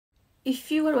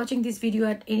if you are watching this video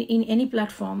in any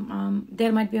platform,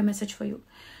 there might be a message for you.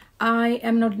 I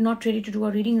am not ready to do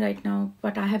a reading right now,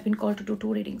 but I have been called to do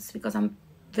 2 readings because I'm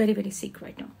very, very sick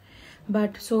right now.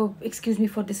 But so excuse me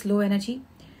for this low energy.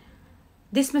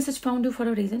 This message found you for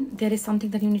a reason. There is something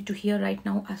that you need to hear right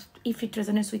now. If it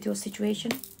resonates with your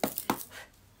situation,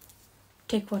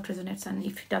 take what resonates, and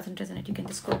if it doesn't resonate, you can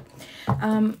just go.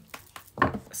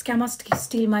 Scammers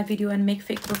steal my video and make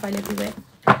fake profile everywhere.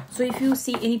 So if you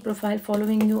see any profile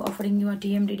following you, offering you a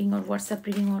DM reading or WhatsApp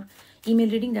reading or email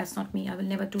reading, that's not me. I will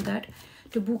never do that.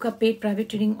 To book a paid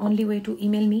private reading, only way to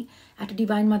email me at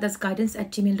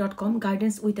divinemothersguidance@gmail.com.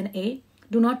 Guidance with an A.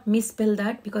 Do not misspell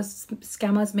that because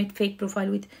scammers made fake profile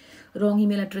with wrong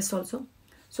email address also.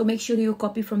 So make sure you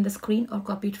copy from the screen or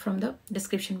copy it from the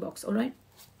description box. All right.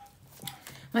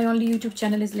 My only YouTube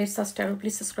channel is Let's Us Tarot.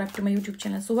 Please subscribe to my YouTube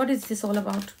channel. So what is this all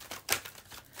about?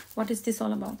 What is this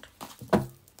all about?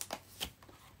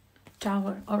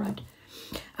 Tower. All right.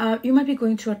 You might be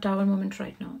going through a tower moment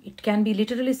right now. It can be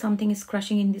literally something is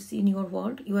crashing in your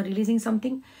world. You are releasing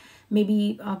something.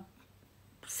 Maybe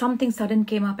something sudden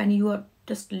came up and you are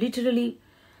just literally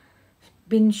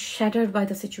been shattered by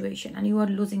the situation and you are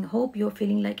losing hope. You're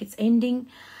feeling like it's ending.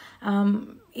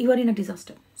 You are in a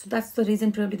disaster. So that's the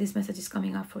reason probably this message is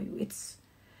coming up for you. It's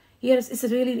a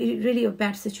really a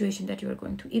bad situation that you are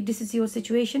going through. If this is your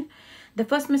situation, the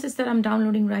first message that I'm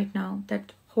downloading right now,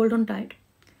 that hold on tight.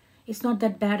 It's not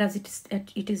that bad as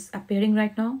it is appearing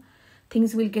right now.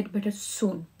 Things will get better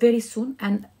soon, very soon.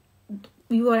 And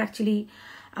you are actually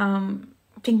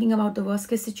thinking about the worst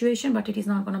case situation, but it is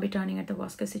not going to be turning at the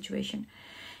worst case situation.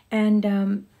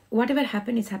 And whatever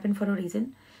happened, it's happened for a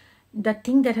reason. That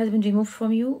thing that has been removed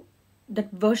from you,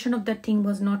 that version of that thing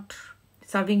was not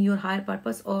serving your higher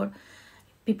purpose or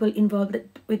people involved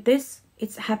with this.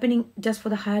 It's happening just for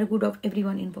the higher good of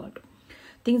everyone involved.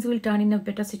 Things will turn in a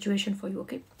better situation for you,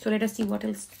 okay? So let us see what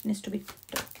else needs to be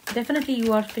done. Definitely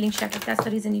you are feeling shattered. That's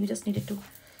the reason you just needed to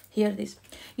hear this.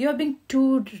 You are being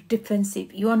too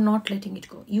defensive. You are not letting it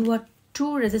go. You are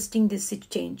too resisting this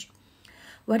change.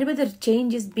 Whatever the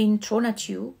change is being thrown at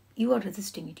you, you are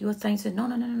resisting it. You are trying to say, no,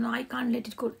 I can't let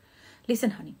it go.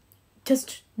 Listen, honey,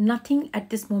 just nothing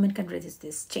at this moment can resist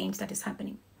this change that is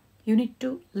happening. You need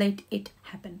to let it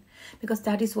happen because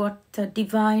that is what the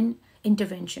divine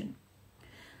intervention.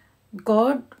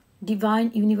 God,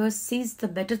 divine universe sees the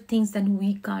better things than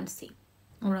we can't see.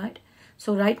 All right.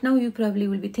 So right now you probably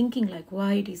will be thinking like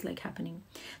why it is like happening.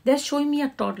 They're showing me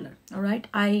a toddler. All right.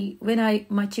 When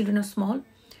my children are small,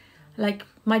 like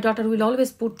my daughter will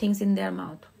always put things in their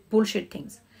mouth, bullshit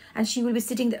things. And she will be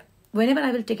sitting there. Whenever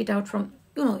I will take it out from,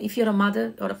 if you're a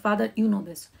mother or a father, you know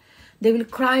this. They will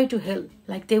cry to hell,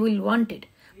 like they will want it.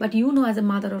 But as a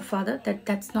mother or father that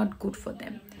that's not good for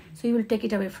them. So you will take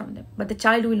it away from them. But the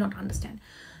child will not understand.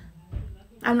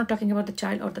 I'm not talking about the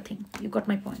child or the thing. You got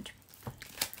my point.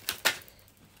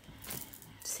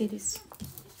 See this.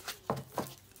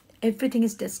 Everything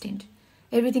is destined.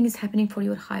 Everything is happening for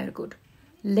your higher good.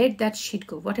 Let that shit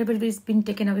go. Whatever is been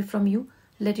taken away from you,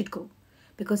 let it go.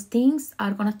 Because things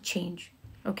are going to change.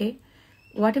 Okay?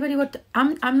 Whatever you are...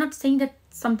 I'm not saying that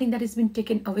something that has been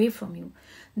taken away from you.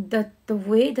 The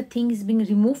way the thing is being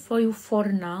removed for you for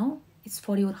now, it's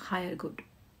for your higher good.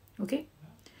 Okay?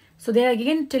 So they are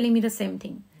again telling me the same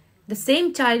thing. The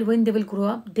same child, when they will grow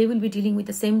up, they will be dealing with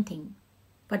the same thing.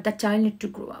 But the child needs to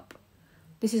grow up.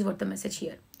 This is what the message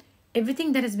here.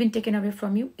 Everything that has been taken away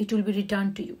from you, it will be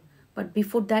returned to you. But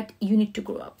before that, you need to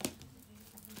grow up.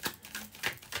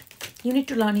 You need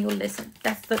to learn your lesson.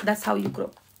 That's how you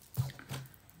grow.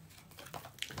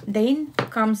 Then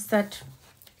comes that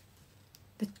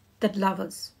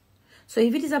lovers. So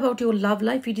if it is about your love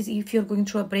life, if you're going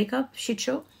through a breakup, shit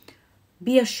show,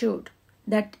 be assured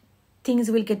that things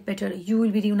will get better. You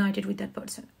will be reunited with that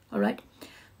person. All right.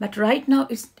 But right now,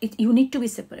 you need to be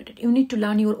separated. You need to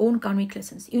learn your own karmic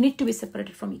lessons. You need to be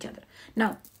separated from each other.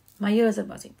 Now, my ears are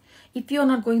buzzing. If you're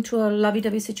not going through a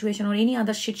lovey-dovey situation or any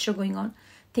other shit show going on,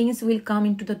 things will come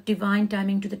into the divine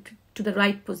timing, to the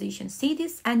right position. See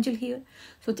this angel here?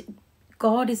 So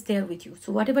God is there with you.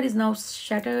 So whatever is now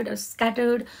shattered or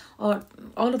scattered or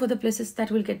all over the places, that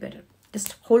will get better.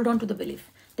 Just hold on to the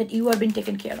belief that you are being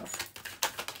taken care of.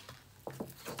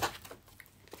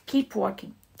 Keep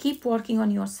working. Keep working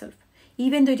on yourself.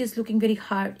 Even though it is looking very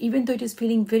hard, even though it is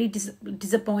feeling very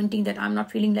disappointing that I'm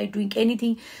not feeling like doing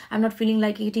anything, I'm not feeling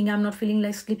like eating, I'm not feeling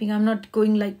like sleeping, I'm not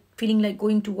feeling like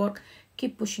going to work,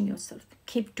 keep pushing yourself.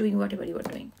 Keep doing whatever you are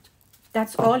doing.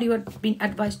 That's all you are being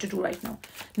advised to do right now.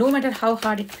 No matter how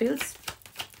hard it feels,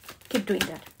 keep doing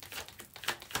that.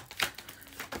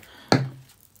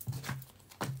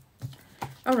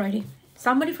 Alrighty.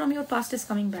 Somebody from your past is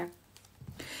coming back.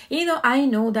 I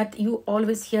know that you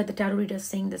always hear the tarot readers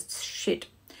saying this shit.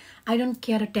 I don't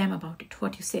care a damn about it,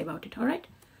 what you say about it, all right?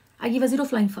 I give a zero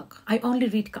flying fuck. I only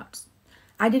read cards.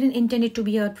 I didn't intend it to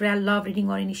be a real love reading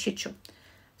or any shit show.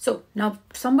 So now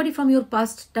somebody from your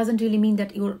past doesn't really mean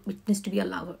that it needs to be a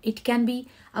lover. It can be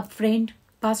a friend,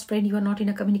 past friend you are not in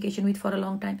a communication with for a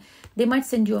long time. They might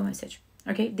send you a message,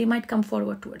 okay? They might come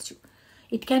forward towards you.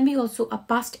 It can be also a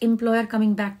past employer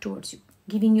coming back towards you,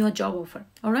 giving you a job offer,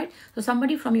 all right? So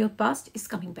somebody from your past is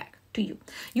coming back to you.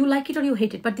 You like it or you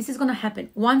hate it, but this is going to happen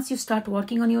once you start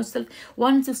working on yourself,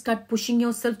 once you start pushing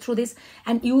yourself through this.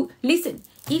 And you listen,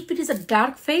 if it is a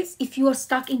dark phase, if you are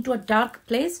stuck into a dark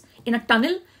place in a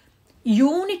tunnel,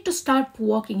 you need to start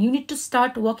walking. You need to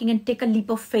start walking and take a leap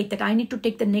of faith that I need to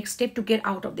take the next step to get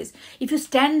out of this. If you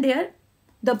stand there,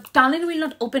 the tunnel will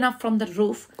not open up from the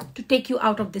roof to take you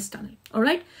out of this tunnel, all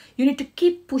right? You need to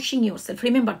keep pushing yourself.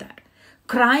 Remember that.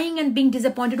 Crying and being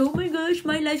disappointed, oh my gosh,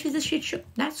 my life is a shit show.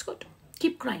 That's good.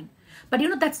 Keep crying. But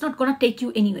that's not going to take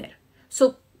you anywhere.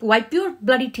 So wipe your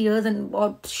bloody tears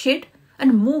or shit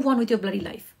and move on with your bloody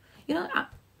life.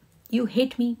 You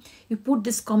hate me. You put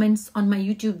these comments on my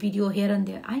YouTube video here and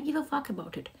there. I give a fuck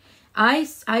about it. I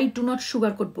do not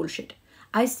sugarcoat bullshit.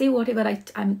 I say whatever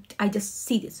I just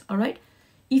see this, all right?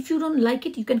 If you don't like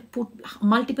it, you can put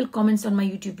multiple comments on my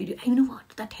YouTube video. And you know what?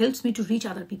 That helps me to reach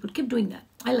other people. Keep doing that.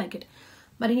 I like it.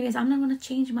 But anyways, I'm not going to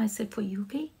change myself for you,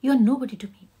 okay? You are nobody to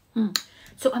me.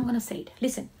 So I'm going to say it.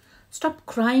 Listen, stop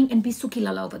crying and be Suki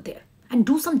Lala over there. And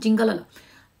do some Jingalala.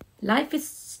 Life is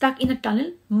stuck in a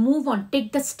tunnel. Move on.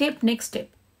 Take the next step.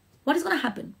 What is going to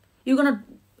happen? You're going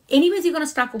to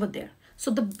stuck over there.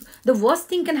 So the worst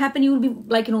thing can happen. You will be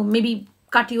like, maybe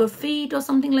cut your feet or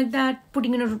something like that.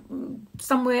 Putting in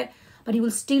somewhere. But you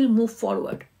will still move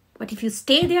forward. But if you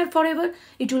stay there forever,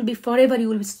 it will be forever. You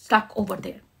will be stuck over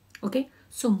there. Okay?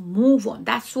 So move on.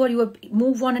 That's what you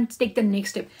move on and take the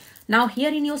next step. Now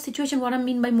here in your situation, what I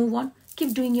mean by move on,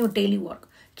 keep doing your daily work.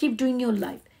 Keep doing your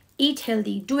life. Eat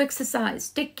healthy. Do exercise.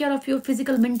 Take care of your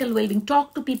physical, mental well-being.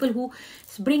 Talk to people who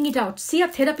bring it out. See a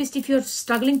therapist if you're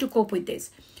struggling to cope with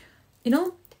this.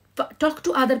 Talk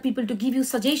to other people to give you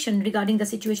suggestion regarding the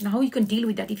situation, how you can deal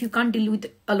with that if you can't deal with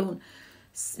it alone.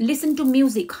 Listen to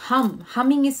music.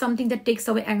 Humming is something that takes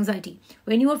away anxiety.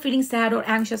 When you are feeling sad or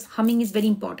anxious, humming is very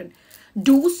important.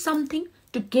 Do something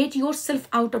to get yourself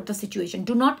out of the situation.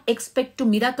 Do not expect to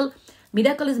miracle.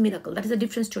 Miracle is miracle. That is a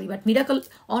different story. But miracle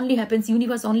only happens,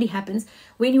 universe only happens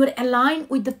when you are aligned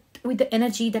with the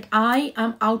energy that I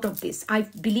am out of this. I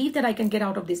believe that I can get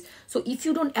out of this. So if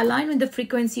you don't align with the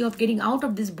frequency of getting out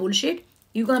of this bullshit,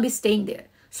 you're going to be staying there.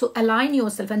 So align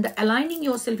yourself, and the aligning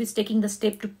yourself is taking the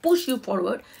step to push you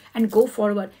forward and go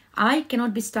forward. I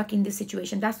cannot be stuck in this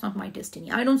situation. That's not my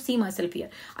destiny. I don't see myself here.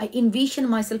 I envision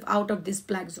myself out of this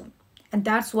black zone. And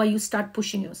that's why you start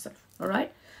pushing yourself. All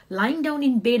right? Lying down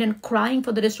in bed and crying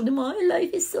for the rest of the day, my life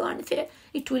is so unfair.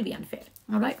 It will be unfair.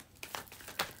 All right?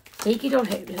 Take it or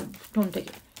don't take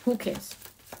it. Who cares?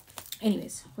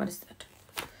 Anyways, what is that?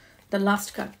 The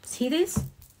last card. See this?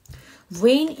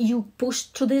 When you push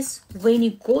through this, when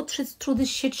you go through this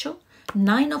shit show,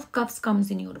 9 of Cups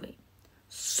comes in your way.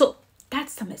 So,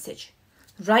 that's the message.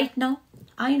 Right now,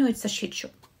 I know it's a shit show.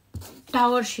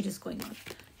 Tower shit is going on.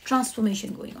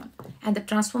 Transformation going on. And the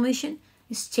transformation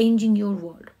is changing your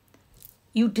world.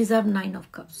 You deserve 9 of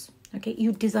Cups. Okay?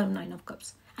 You deserve 9 of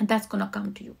Cups. And that's going to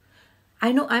come to you.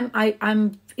 I know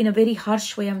I'm in a very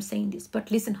harsh way I'm saying this.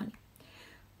 But listen, honey.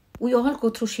 We all go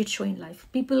through shit show in life.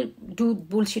 People do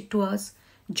bullshit to us.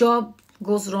 Job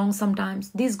goes wrong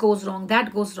sometimes. This goes wrong.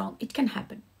 That goes wrong. It can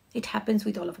happen. It happens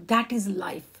with all of us. That is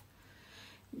life.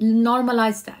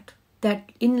 Normalize that.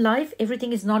 That in life,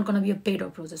 everything is not going to be a bed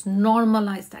of roses.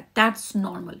 Normalize that. That's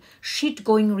normal. Shit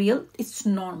going real, it's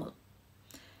normal.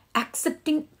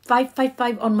 Accepting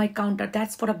 555 on my counter,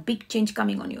 that's for a big change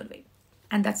coming on your way.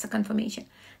 And that's a confirmation.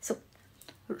 So,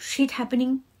 shit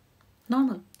happening,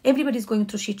 normal. Everybody's going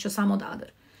through shit show, some or the other.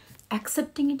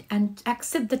 Accepting it and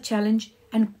accept the challenge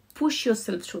and push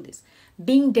yourself through this.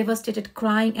 Being devastated,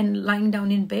 crying and lying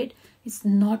down in bed is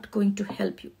not going to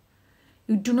help you.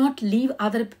 You do not leave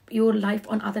your life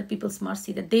on other people's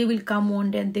mercy, that they will come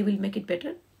one day and they will make it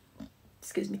better.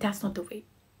 Excuse me, that's not the way.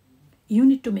 You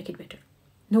need to make it better.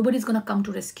 Nobody's going to come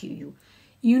to rescue you.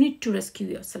 You need to rescue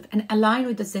yourself and align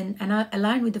with the Zen and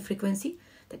align with the frequency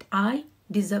that I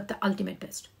deserve the ultimate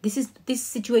best. This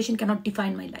situation cannot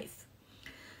define my life.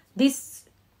 This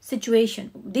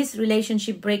situation, this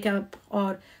relationship breakup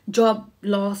or job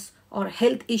loss or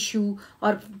health issue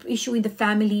or issue in the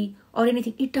family or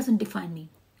anything, it doesn't define me.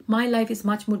 My life is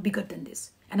much more bigger than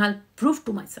this. And I'll prove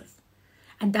to myself.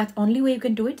 And that's the only way you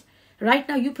can do it. Right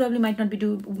now, you probably might not be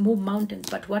do move mountains,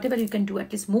 but whatever you can do,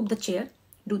 at least move the chair,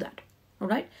 do that. All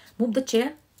right? Move the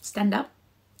chair, stand up,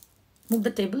 move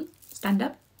the table, stand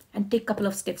up, and take a couple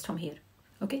of steps from here.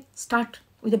 Okay? Start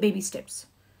with the baby steps.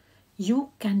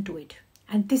 You can do it.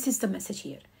 And this is the message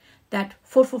here, that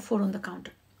 444 on the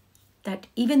counter, that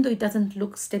even though it doesn't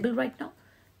look stable right now,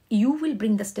 you will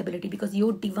bring the stability because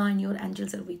your divine, your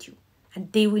angels are with you.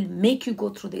 And they will make you go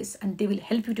through this, and they will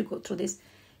help you to go through this.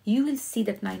 You will see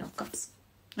that 9 of Cups.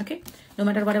 Okay? No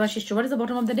matter whatever what is the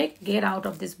bottom of the deck, get out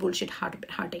of this bullshit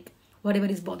heartache. Whatever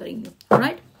is bothering you.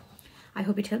 Alright? I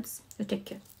hope it helps. You take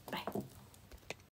care. Bye.